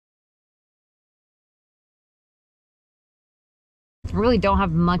I really don't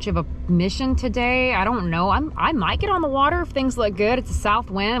have much of a mission today. I don't know. I might get on the water if things look good. It's a south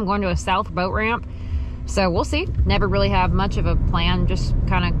wind. I'm going to a south boat ramp. So we'll see. Never really have much of a plan. Just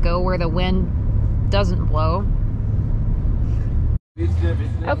kind of go where the wind doesn't blow.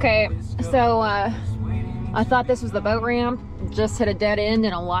 Okay, so I thought this was the boat ramp. Just hit a dead end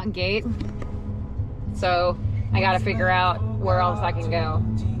and a locked gate. So I got to figure out where else I can go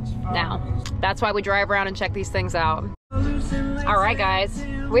now. That's why we drive around and check these things out. All right, guys,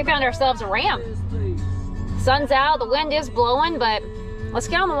 we found ourselves a ramp. Sun's out, the wind is blowing, but let's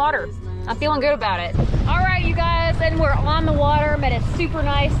get on the water. I'm feeling good about it. All right, you guys, and we're on the water. Met a super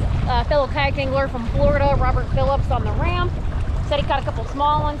nice fellow kayak angler from Florida, Robert Phillips, on the ramp. Said he caught a couple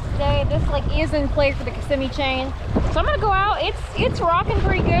small ones today. This lake is in play for the Kissimmee chain. So I'm gonna go out. It's rocking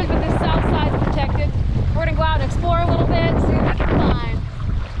pretty good, but this south side's protected. We're gonna go out and explore a little bit, see what we can find.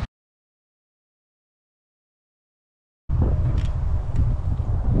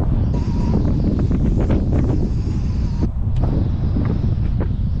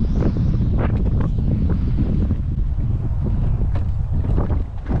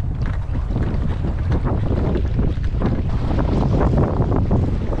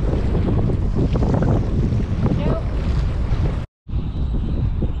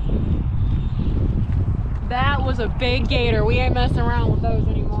 A big gator. We ain't messing around with those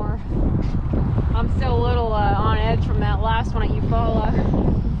anymore. I'm still a little on edge from that last one at Eufaula.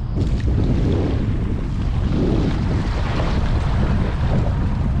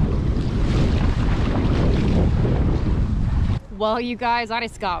 Well, you guys, I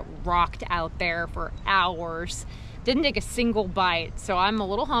just got rocked out there for hours. Didn't take a single bite, so I'm a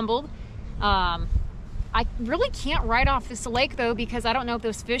little humbled. I really can't write off this lake though, because I don't know if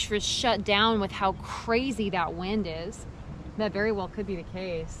those fish were shut down with how crazy that wind is. That very well could be the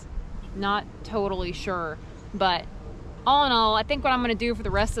case. Not totally sure, but all in all, I think what I'm gonna do for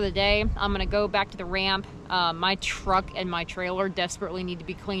the rest of the day, I'm gonna go back to the ramp. My truck and my trailer desperately need to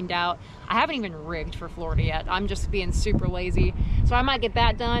be cleaned out. I haven't even rigged for Florida yet. I'm just being super lazy. So I might get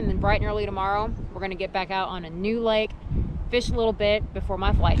that done, and then bright and early tomorrow, we're gonna get back out on a new lake, fish a little bit before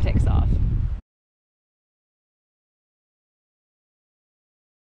my flight takes off.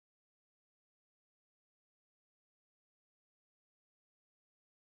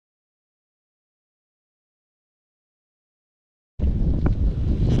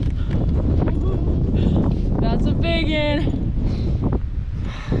 That's a big one.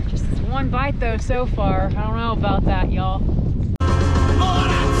 Just this one bite though so far. I don't know about that, y'all.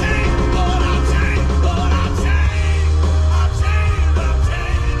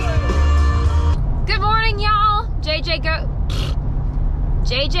 Good morning, y'all. JJ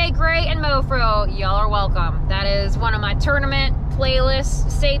Gray and Mofro, y'all are welcome. That is one of my tournament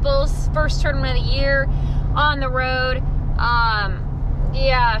playlist staples. First tournament of the year on the road.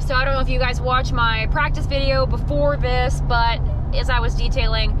 Yeah, so I don't know if you guys watched my practice video before this, but as I was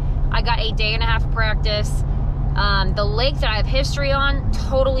detailing, I got a day and a half of practice. The lake that I have history on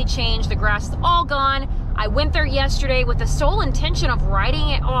totally changed. The grass is all gone. I went there yesterday with the sole intention of riding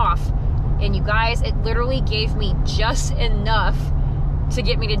it off. And you guys, it literally gave me just enough to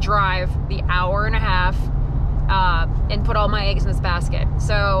get me to drive the hour and a half and put all my eggs in this basket.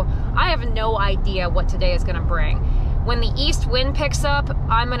 So I have no idea what today is gonna bring. When the east wind picks up,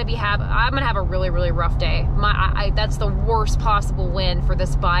 I'm gonna have a really, really rough day. That's the worst possible wind for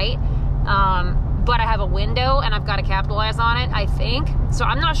this bite. But I have a window and I've got to capitalize on it, I think. So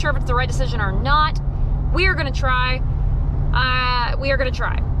I'm not sure if it's the right decision or not. We are gonna try. We are gonna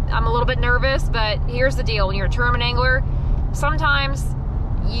try. I'm a little bit nervous, but here's the deal. When you're a tournament angler, sometimes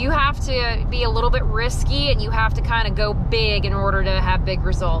you have to be a little bit risky and you have to kind of go big in order to have big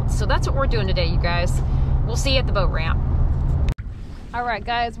results. So that's what we're doing today, you guys. We'll see you at the boat ramp. All right,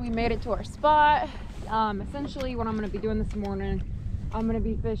 guys, we made it to our spot. Essentially what I'm gonna be doing this morning, I'm gonna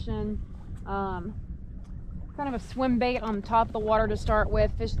be fishing kind of a swim bait on top of the water to start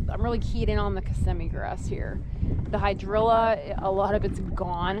with. I'm really keyed in on the Kissimmee grass here. The hydrilla, a lot of it's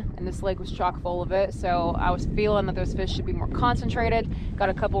gone, and this lake was chock full of it, so I was feeling that those fish should be more concentrated. Got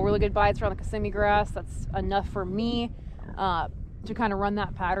a couple really good bites around the Kissimmee grass. That's enough for me to kind of run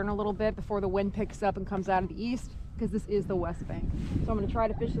that pattern a little bit before the wind picks up and comes out of the east, because this is the west bank. So I'm going to try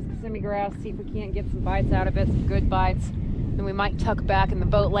to fish this Kissimmee grass, see if we can't get some bites out of it, some good bites. Then we might tuck back in the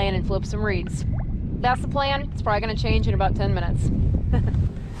boat lane and flip some reeds. That's the plan. It's probably going to change in about 10 minutes.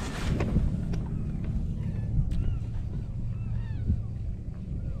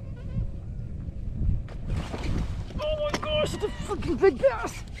 Oh my gosh, it's a freaking big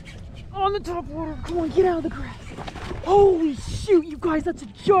bass on the top water. Come on, get out of the grass. Holy shoot, you guys, that's a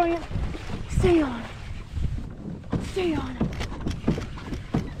giant. Stay on. Stay on.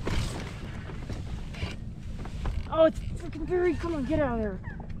 Oh, it's freaking buried. Come on, get out of there.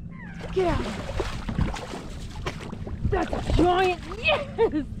 Get out of there. That's a giant.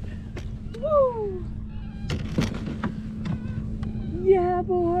 Yes! Woo! Yeah,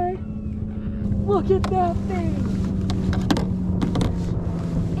 boy. Look at that thing.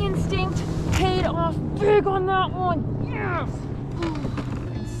 Instinct paid off big on that one. Yes!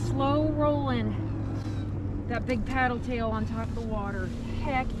 Slow rolling. That big paddle tail on top of the water.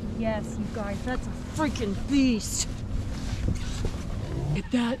 Heck yes, you guys. That's a freaking beast. Look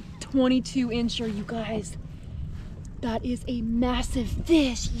at that 22-incher, you guys. That is a massive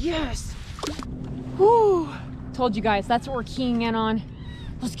fish. Yes. Woo. Told you guys, that's what we're keying in on.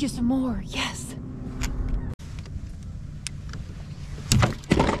 Let's get some more. Yes.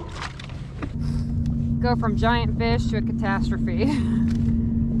 Go from giant fish to a catastrophe.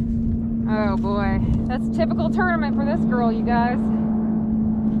 Oh boy. That's a typical tournament for this girl, you guys.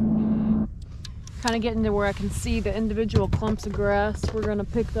 Kind of getting to where I can see the individual clumps of grass. We're gonna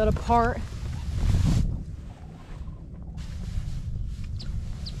pick that apart.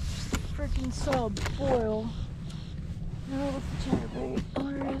 Freaking sub foil. Oh, what's the chatterbait? Oh,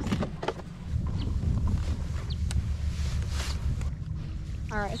 there it is.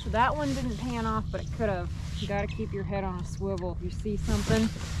 Alright, so that one didn't pan off, but it could have. You gotta keep your head on a swivel. If you see something,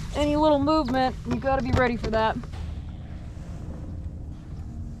 any little movement, you gotta be ready for that.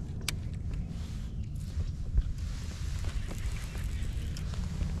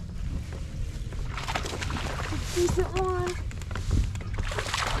 Decent one.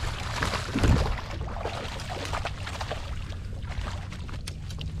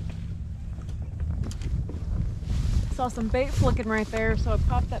 Saw some bait flicking right there, so I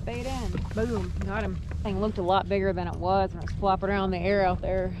popped that bait in. Boom, got him. Thing looked a lot bigger than it was when it was flopping around in the air out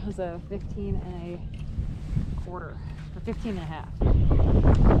there. It was a 15.25 or 15.5.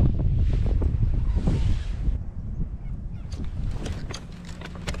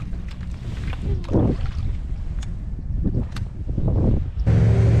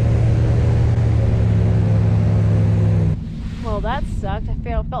 Well, that sucked. I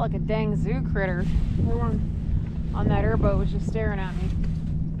felt like a dang zoo critter. Everyone on that airboat was just staring at me.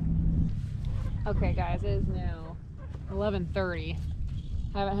 Okay guys, it is now 11:30.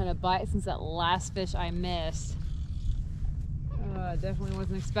 I haven't had a bite since that last fish I missed. Definitely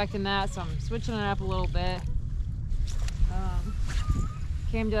wasn't expecting that, so I'm switching it up a little bit.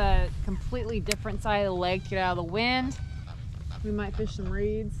 Came to a completely different side of the lake to get out of the wind. We might fish some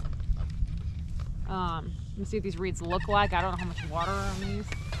reeds. Let me see what these reeds look like. I don't know how much water are on these,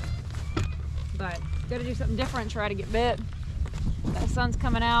 but gotta do something different, try to get bit. The sun's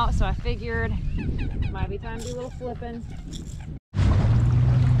coming out, so I figured it might be time to do a little flipping.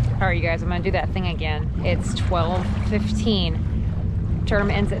 All right, you guys, I'm gonna do that thing again. It's 12:15.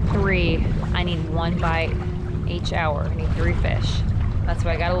 Tournament ends at 3. I need 1 bite each hour. I need 3 fish. That's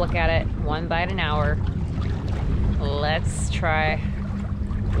why I gotta look at it. 1 bite an hour. Let's try.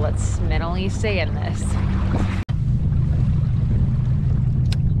 Let's mentally stay in this.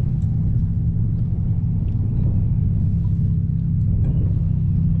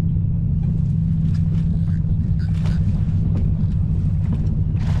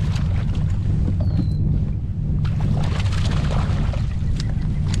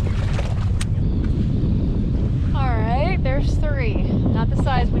 There's 3. Not the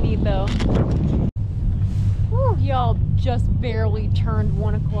size we need though. Whew, y'all just barely turned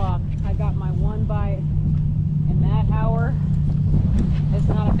 1 o'clock. I got my 1 bite in that hour. It's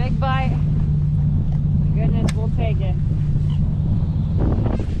not a big bite. My goodness, we'll take it.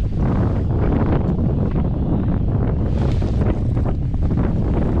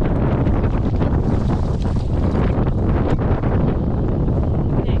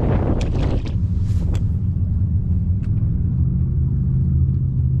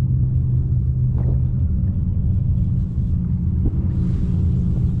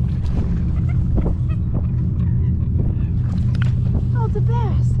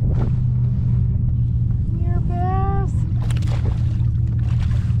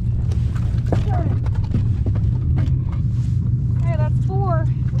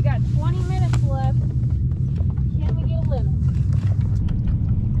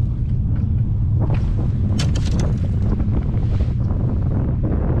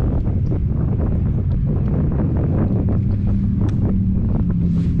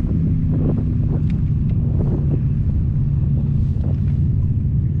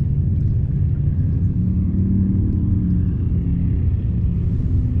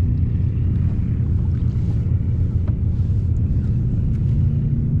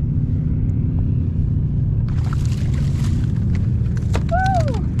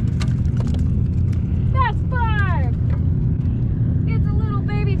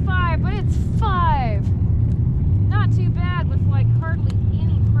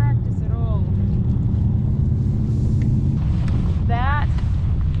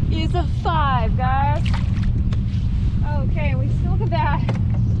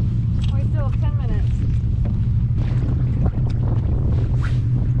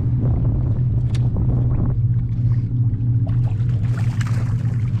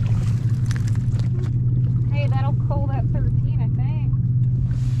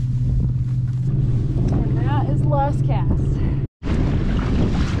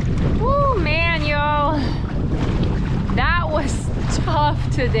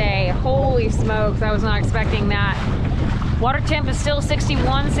 today. Holy smokes, I was not expecting that. Water temp is still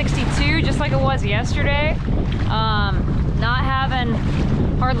 61, 62, just like it was yesterday. Not having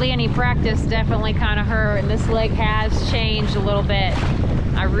hardly any practice definitely kind of hurt, and this leg has changed a little bit.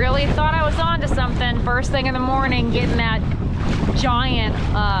 I really thought I was onto something first thing in the morning, getting that giant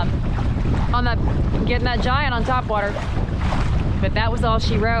on top water, but that was all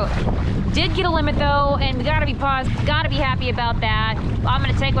she wrote. Did get a limit though, and gotta be happy about that. I'm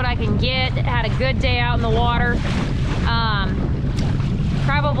gonna take what I can get. Had a good day out in the water.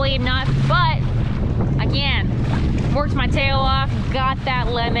 Probably not, but again, worked my tail off, got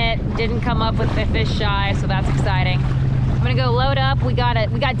that limit, didn't come up with the fish shy, so that's exciting. I'm gonna go load up. We got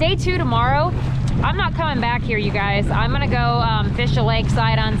day 2 tomorrow. I'm not coming back here, you guys. I'm gonna go fish a lake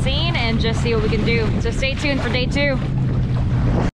sight unseen and just see what we can do. So stay tuned for day 2.